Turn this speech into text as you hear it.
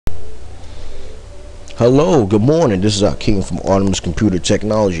Hello, good morning. This is Akeem from Artemus Computer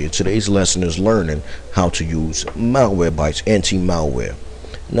Technology, and today's lesson is learning how to use Malwarebytes Anti-Malware.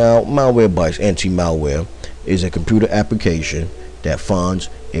 Now, Malwarebytes Anti-Malware is a computer application that finds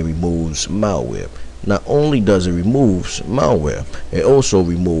and removes malware. Not only does it remove malware, it also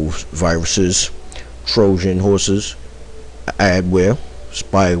removes viruses, Trojan horses, adware,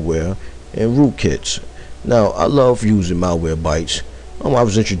 spyware, and rootkits. Now, I love using Malwarebytes. I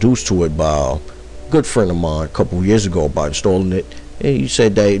was introduced to it by a good friend of mine a couple of years ago by installing it, and he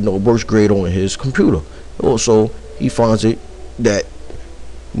said that it works great on his computer. Also, he finds it that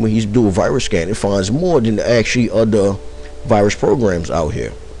when he's doing a virus scan, it finds more than actually other virus programs out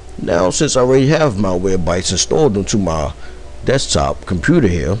here. Now, since I already have Malwarebytes installed into my desktop computer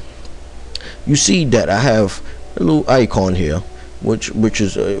here, you see that I have a little icon here, which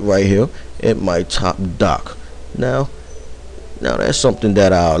is right here at my top dock. Now that's something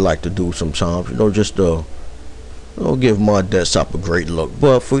that I like to do sometimes, just to give my desktop a great look.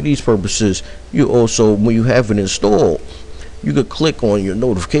 But for these purposes, you also, when you have it installed, you could click on your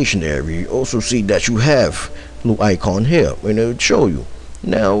notification area. You also see that you have a little icon here, and it would show you.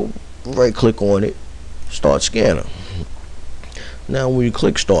 Now, right click on it, start scanner. Now, when you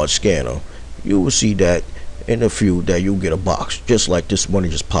click start scanner, you will see that in a few that you'll get a box just like this one that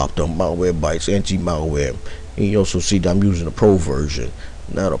just popped up, Malwarebytes Anti-Malware. And you also see that I'm using the pro version.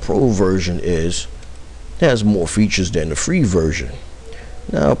 Now, the pro version has more features than the free version.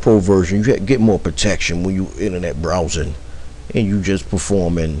 Now, pro version, you get more protection when you internet browsing and you just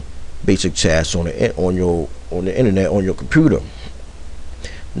performing basic tasks on the internet on your computer.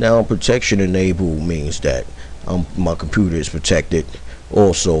 Now, protection enabled means that my computer is protected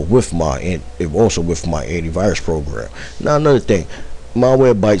also with my antivirus program. Now, another thing,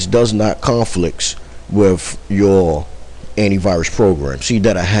 Malwarebytes does not conflict with your antivirus program. See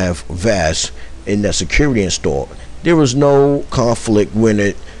that I have VAS in that security installed. There is no conflict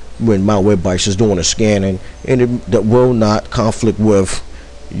when Malwarebytes is doing a scanning, and that will not conflict with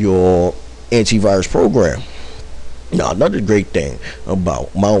your antivirus program. Now, another great thing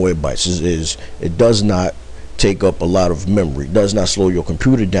about Malwarebytes is it does not take up a lot of memory. It does not slow your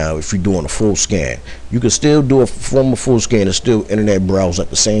computer down if you're doing a full scan. You can still perform a full scan and still internet browse at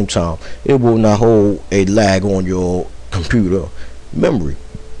the same time. It will not hold a lag on your computer memory.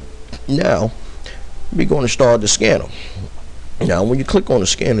 Now, we're going to start the scanner. Now, when you click on the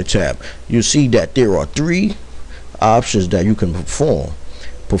scanner tab, you see that there are three options that you can perform.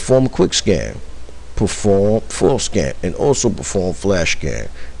 Perform a quick scan, perform full scan, and also perform flash scan.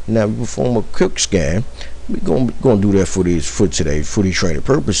 Now, we perform a quick scan. We're going to do that for today for these training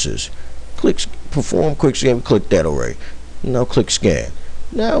purposes. Click perform quick scan. We click that already. Now click scan.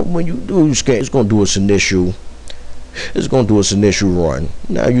 Now when you do scan, it's going to do its initial run.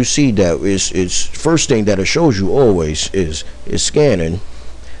 Now you see that it's first thing that it shows you always is scanning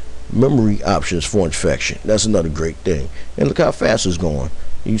memory options for infection. That's another great thing. And look how fast it's going.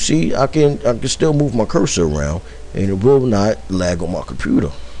 You see, I can still move my cursor around, and it will not lag on my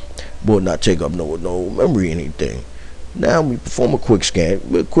computer. Will not take up no memory or anything. Now we perform a quick scan.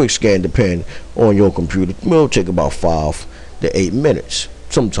 A quick scan depend on your computer. It will take about 5 to 8 minutes,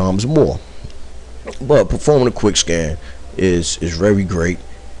 sometimes more. But performing a quick scan is very great.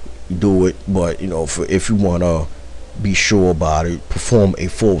 Do it, but if you want to be sure about it, perform a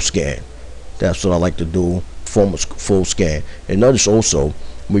full scan. That's what I like to do. Perform a full scan. And notice also,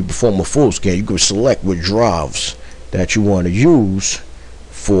 when we perform a full scan, you can select what drives that you want to use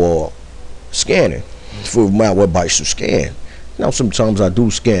for scanning, for Malwarebytes to scan. Now, sometimes I do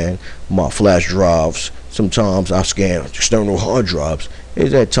scan my flash drives. Sometimes I scan external hard drives.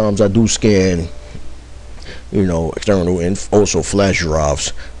 And at times I do scan, external and also flash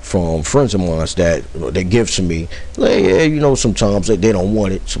drives from friends of mine that they give to me. Like, yeah, sometimes they don't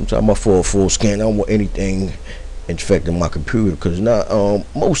want it. Sometimes I for a full scan, I don't want anything infecting my computer, because now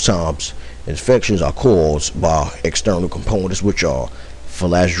most times infections are caused by external components, which are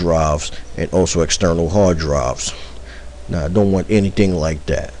flash drives and also external hard drives. Now, I don't want anything like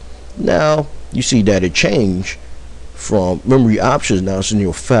that. Now you see that it changed from memory options. Now it's in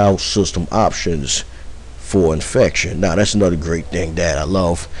your file system options for infection. Now that's another great thing that I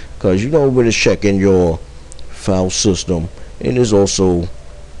love, because when it's checking your file system, and it's also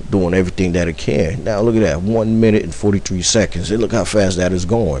doing everything that it can. Now look at that, 1 minute and 43 seconds. And look how fast that is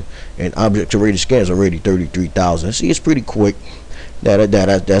going. And object rated scans already 33,000. See, it's pretty quick.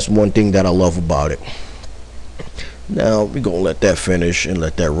 That's one thing that I love about it. Now we're gonna let that finish and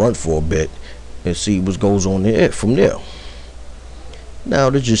let that run for a bit and see what goes on there from there. Now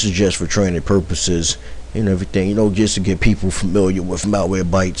this just is just for training purposes, and everything, just to get people familiar with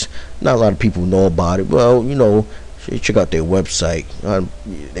Malwarebytes. Not a lot of people know about it. Well, check out their website.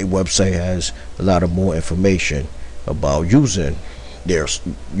 Their website has a lot of more information about using their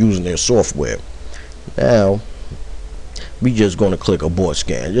software. Now we just going to click abort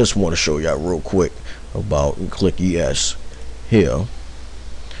scan. Just want to show y'all real quick about, click yes here.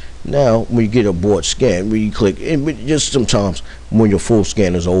 Now when you get abort scan, when you click, and just sometimes when your full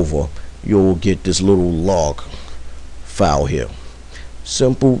scan is over, you'll get this little log file here.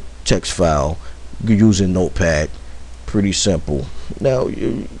 Simple text file using Notepad. Pretty simple. Now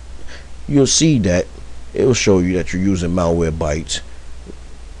you'll see that it'll show you that you're using Malwarebytes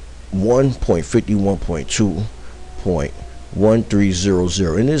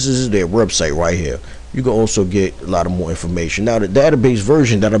 1.51.2.1300, and this is their website right here. You can also get a lot of more information. Now the database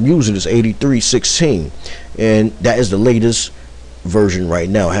version that I'm using is 83.16, and that is the latest version right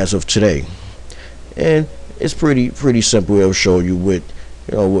now as of today. And it's pretty simple. It'll show you with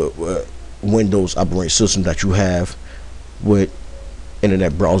what Windows operating system that you have, with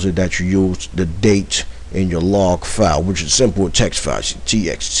internet browser that you use, the date, and your log file, which is simple text file,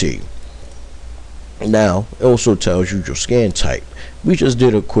 txt. Now it also tells you your scan type. We just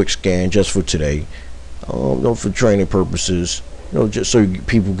did a quick scan just for today, for training purposes, just so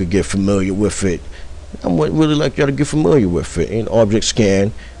people could get familiar with it. I would really like y'all to get familiar with it. And object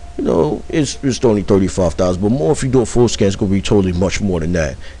scan, it's only 35,000, but more if you do a full scan, it's going to be totally much more than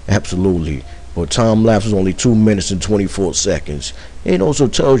that. Absolutely. But time lapse is only 2 minutes and 24 seconds. And it also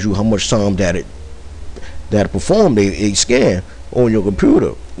tells you how much time that it performed a scan on your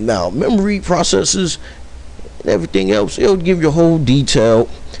computer. Now memory processes and everything else, it'll give you a whole detail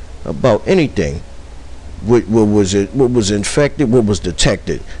about anything. What was infected, what was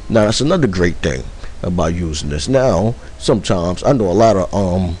detected. Now that's another great thing about using this. Now sometimes I know a lot of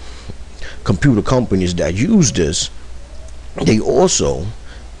computer companies that use this. They also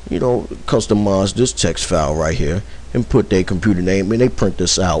customize this text file right here and put their computer name, and they print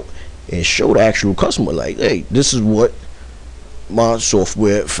this out and show the actual customer, like, hey, this is what my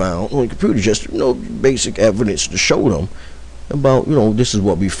software found on the computer. Just basic evidence to show them about this is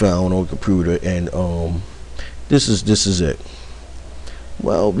what we found on the computer, and this is it.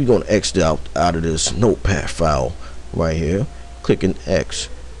 Well, we're gonna X out of this notepad file right here, clicking X.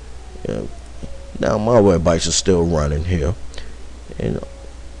 Now Malwarebytes is still running here, and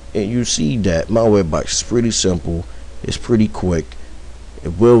you see that Malwarebytes is pretty simple, it's pretty quick,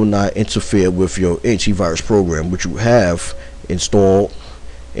 it will not interfere with your antivirus program which you have installed,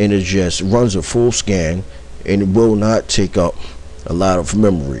 and it just runs a full scan, and it will not take up a lot of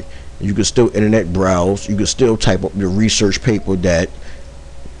memory. You can still internet browse, you can still type up your research paper, that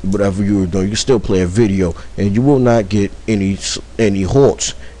whatever you were doing, you can still play a video, and you will not get any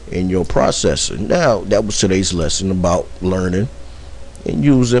halts in your processor. Now that was today's lesson about learning and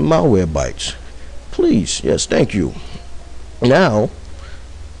using Malwarebytes. Please, yes, thank you. Now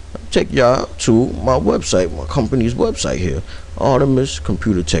I'll take y'all to my website, my company's website here, Artemus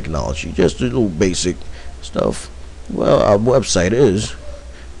Computer Technology. Just a little basic stuff. Well, our website is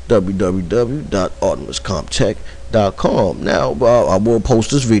www.artemuscomptech.com. Now I will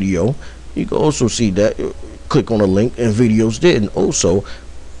post this video. You can also see that, click on the link and videos there, and also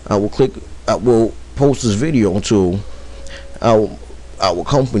I will post this video onto our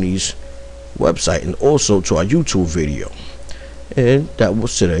company's website, and also to our YouTube video. And that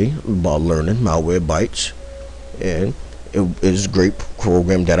was today about learning Malwarebytes, and it is a great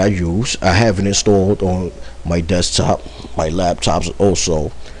program that I use. I have it installed on my desktop, my laptops,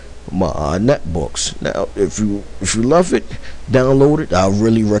 also my netbooks. Now if you love it, download it. I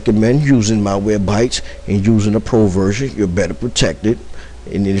really recommend using Malwarebytes and using the pro version. You're better protected.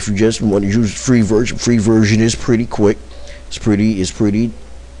 And then if you just want to use the free version is pretty quick, it's pretty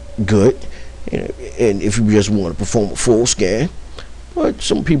good. And if you just want to perform a full scan, but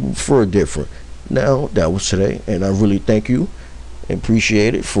some people prefer different. Now that was today, and I really thank you and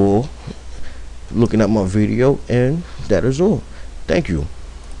appreciate it for looking at my video, and that is all. Thank you.